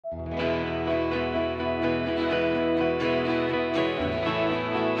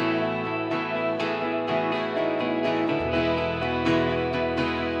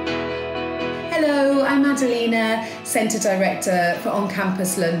Madalena, Centre Director for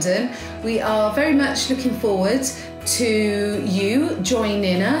ONCAMPUS London. We are very much looking forward to you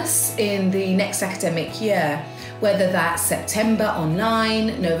joining us in the next academic year, whether that's September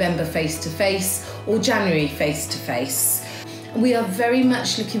online, November face-to-face, or January face-to-face. We are very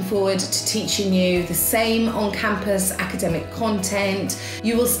much looking forward to teaching you the same on-campus academic content.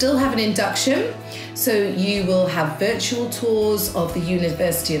 You will still have an induction, so you will have virtual tours of the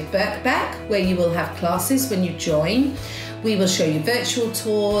University of Birkbeck, where you will have classes when you join. We will show you virtual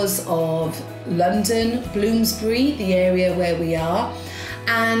tours of London, Bloomsbury, the area where we are,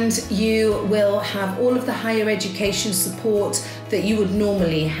 and you will have all of the higher education support that you would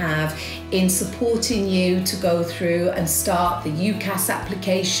normally have in supporting you to go through and start the UCAS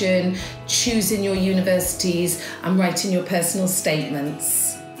application, choosing your universities and writing your personal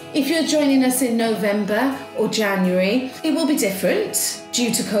statements. If you're joining us in November or January, it will be different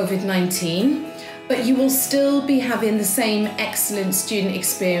due to COVID-19, but you will still be having the same excellent student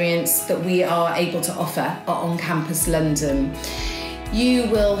experience that we are able to offer at ONCAMPUS London. You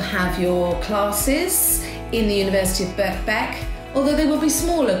will have your classes in the University of Birkbeck, although they will be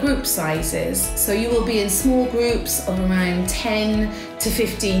smaller group sizes. So you will be in small groups of around 10 to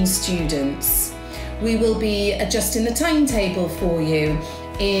 15 students. We will be adjusting the timetable for you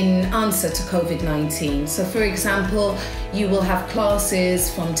in answer to COVID-19. So for example, you will have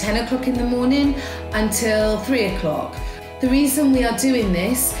classes from 10 o'clock in the morning until 3 o'clock. The reason we are doing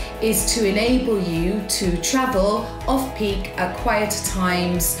this is to enable you to travel off-peak at quieter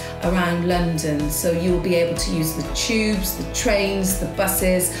times around London. So you will be able to use the tubes, the trains, the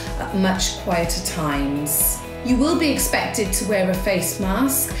buses at much quieter times. You will be expected to wear a face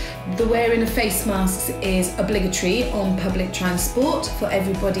mask. The wearing of face masks is obligatory on public transport for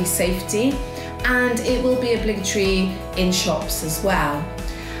everybody's safety, and it will be obligatory in shops as well.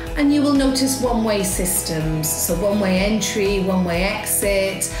 And you will notice one-way systems, so one-way entry, one-way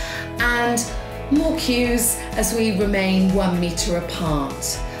exit, and more queues as we remain 1 metre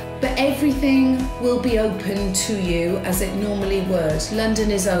apart. But everything will be open to you as it normally would. London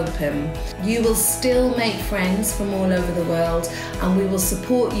is open. You will still make friends from all over the world, and we will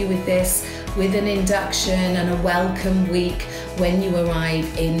support you with this, with an induction and a welcome week when you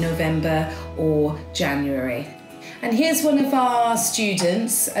arrive in November or January. And here's one of our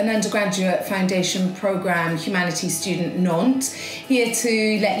students, an undergraduate foundation programme humanities student, Nantes, here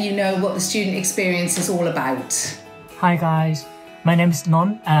to let you know what the student experience is all about. Hi guys, my name is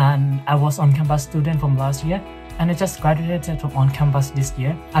Nantes and I was on-campus student from last year, and I just graduated from on-campus this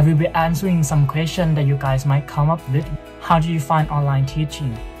year. I will be answering some questions that you guys might come up with. How do you find online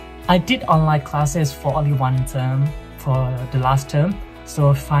teaching? I did online classes for only 1 term for the last term, so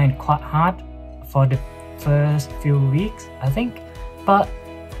I find it quite hard for the first few weeks, I think, but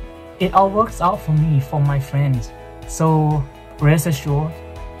it all works out for me, for my friends, so rest assured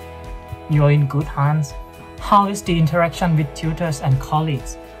you're in good hands. How is the interaction with tutors and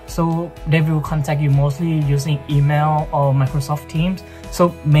colleagues? So they will contact you mostly using email or Microsoft Teams,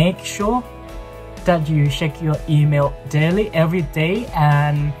 so make sure that you check your email daily, every day,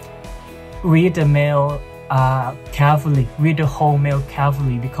 and read the mail carefully, read the whole mail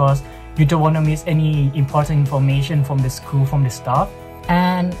carefully, because you don't want to miss any important information from the school, from the staff.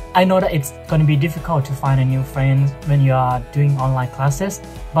 And I know that it's going to be difficult to find a new friend when you are doing online classes,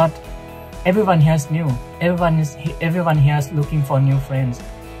 but everyone here is new. Everyone here is looking for new friends.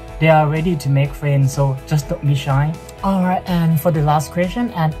 They are ready to make friends, so just don't be shy. Alright, and for the last question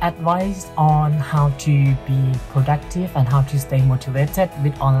and advice on how to be productive and how to stay motivated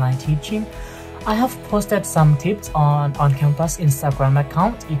with online teaching, I have posted some tips on campus Instagram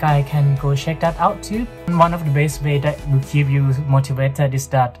account. You guys can go check that out too. One of the best way that will keep you motivated is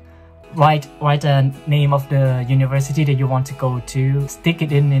that write the name of the university that you want to go to, stick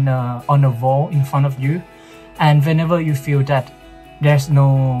it on a wall in front of you, and whenever you feel that there's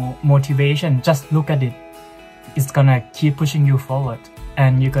no motivation, just look at it. It's gonna keep pushing you forward,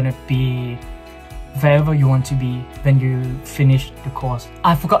 and you're gonna be wherever you want to be when you finish the course.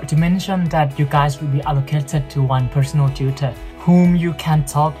 I forgot to mention that you guys will be allocated to one personal tutor whom you can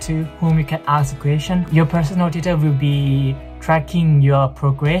talk to, whom you can ask a question. Your personal tutor will be tracking your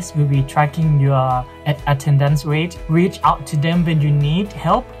progress, will be tracking your attendance rate. Reach out to them when you need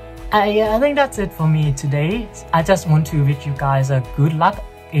help. I think that's it for me today. I just want to wish you guys a good luck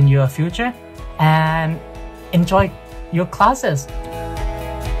in your future and enjoy your classes.